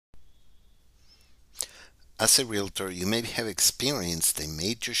As a realtor, you may have experienced a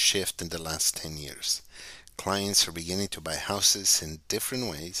major shift in the last 10 years. Clients are beginning to buy houses in different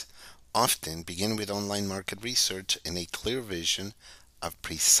ways, often begin with online market research and a clear vision of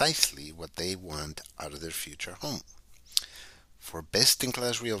precisely what they want out of their future home. For best in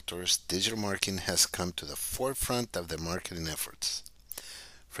class realtors, digital marketing has come to the forefront of their marketing efforts.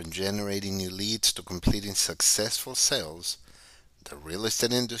 From generating new leads to completing successful sales, the real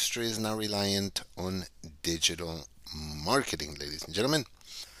estate industry is now reliant on digital marketing, ladies and gentlemen.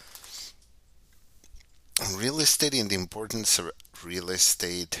 Real estate and the importance of real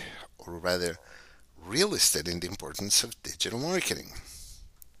estate, or rather, real estate and the importance of digital marketing.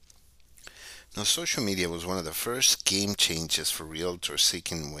 Now, social media was one of the first game changers for realtors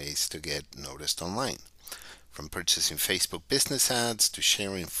seeking ways to get noticed online. From purchasing Facebook business ads to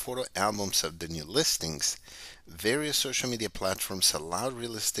sharing photo albums of the new listings, various social media platforms allowed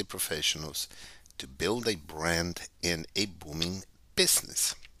real estate professionals to build a brand and a booming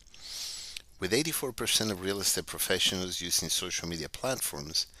business. With 84% of real estate professionals using social media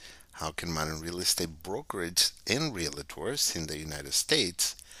platforms, how can modern real estate brokerage and realtors in the United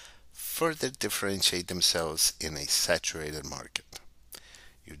States further differentiate themselves in a saturated market?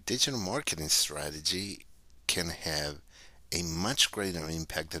 Your digital marketing strategy can have a much greater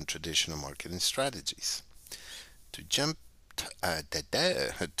impact than traditional marketing strategies. To jump to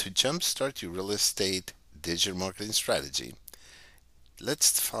jumpstart your real estate digital marketing strategy,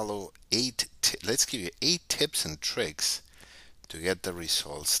 let's give you 8 tips and tricks to get the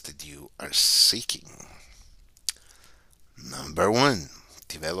results that you are seeking. Number 1,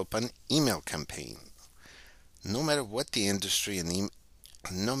 develop an email campaign. No matter what the industry and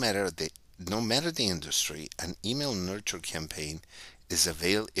no matter the industry, an email nurture campaign is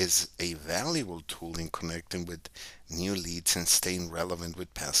a valuable tool in connecting with new leads and staying relevant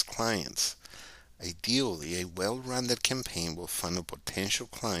with past clients. Ideally, a well-rounded campaign will funnel potential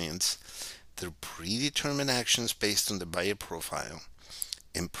clients through predetermined actions based on the buyer profile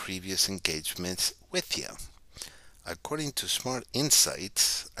and previous engagements with you. According to Smart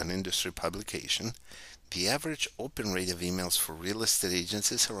Insights, an industry publication, the average open rate of emails for real estate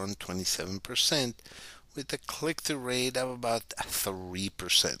agents is around 27%, with a click-through rate of about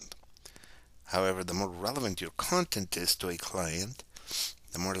 3%. However, the more relevant your content is to a client,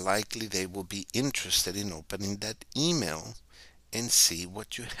 the more likely they will be interested in opening that email and see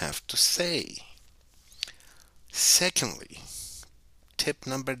what you have to say. Secondly, tip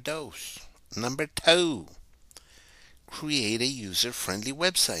number two, create a user-friendly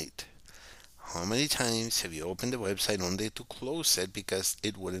website. How many times have you opened the website only to close it because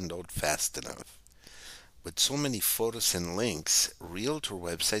it wouldn't load fast enough? With so many photos and links, realtor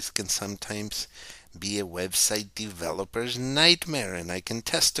websites can sometimes be a website developer's nightmare, and I can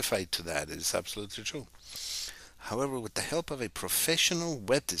testify to that. It is absolutely true. However, with the help of a professional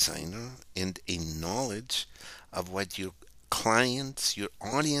web designer and a knowledge of what your clients, your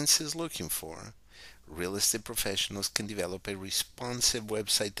audience is looking for, real estate professionals can develop a responsive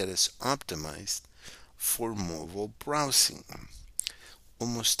website that is optimized for mobile browsing.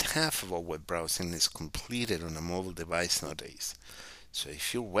 Almost half of all web browsing is completed on a mobile device nowadays. So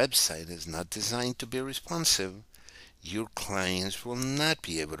if your website is not designed to be responsive, your clients will not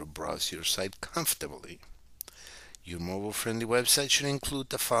be able to browse your site comfortably. Your mobile-friendly website should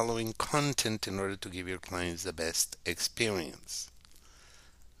include the following content in order to give your clients the best experience.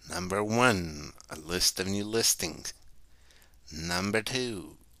 Number 1, a list of new listings. Number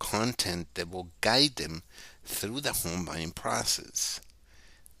 2, content that will guide them through the home buying process.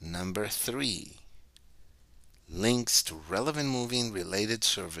 Number 3, links to relevant moving related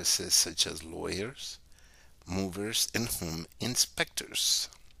services such as lawyers, movers, and home inspectors.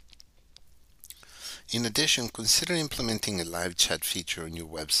 In addition, consider implementing a live chat feature on your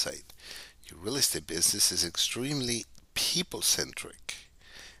website. Your real estate business is extremely people centric,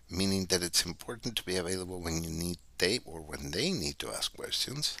 meaning that it's important to be available when they need to ask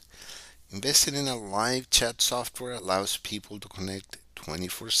questions. Investing in a live chat software allows people to connect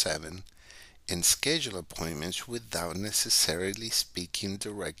 24/7 and schedule appointments without necessarily speaking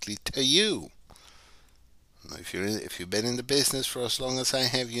directly to you. Now, if you've been in the business for as long as I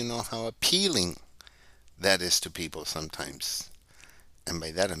have, you know how appealing that is to people sometimes. And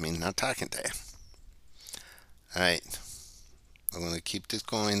by that I mean not talking to you. Alright, I'm going to keep this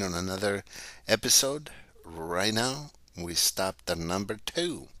going on another episode. Right now, we stopped at number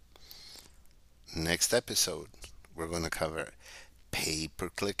 2. Next episode, we're going to cover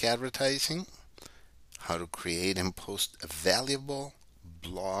pay-per-click advertising, how to create and post valuable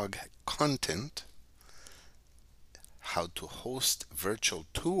blog content, how to host virtual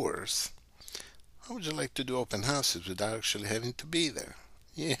tours, How would you like to do open houses without actually having to be there?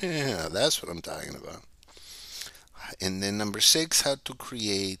 Yeah, that's what I'm talking about. And then number six, how to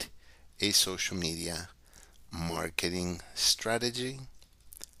create a social media marketing strategy.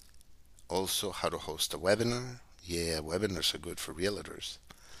 Also, how to host a webinar. Yeah, webinars are good for realtors.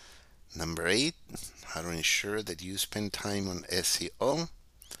 Number eight, how to ensure that you spend time on SEO.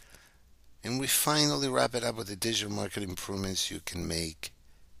 And we finally wrap it up with the digital marketing improvements you can make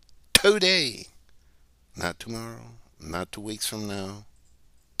today. Not tomorrow, not 2 weeks from now,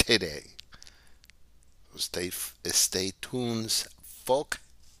 today. So stay tuned, folk.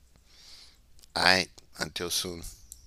 Alright, until soon.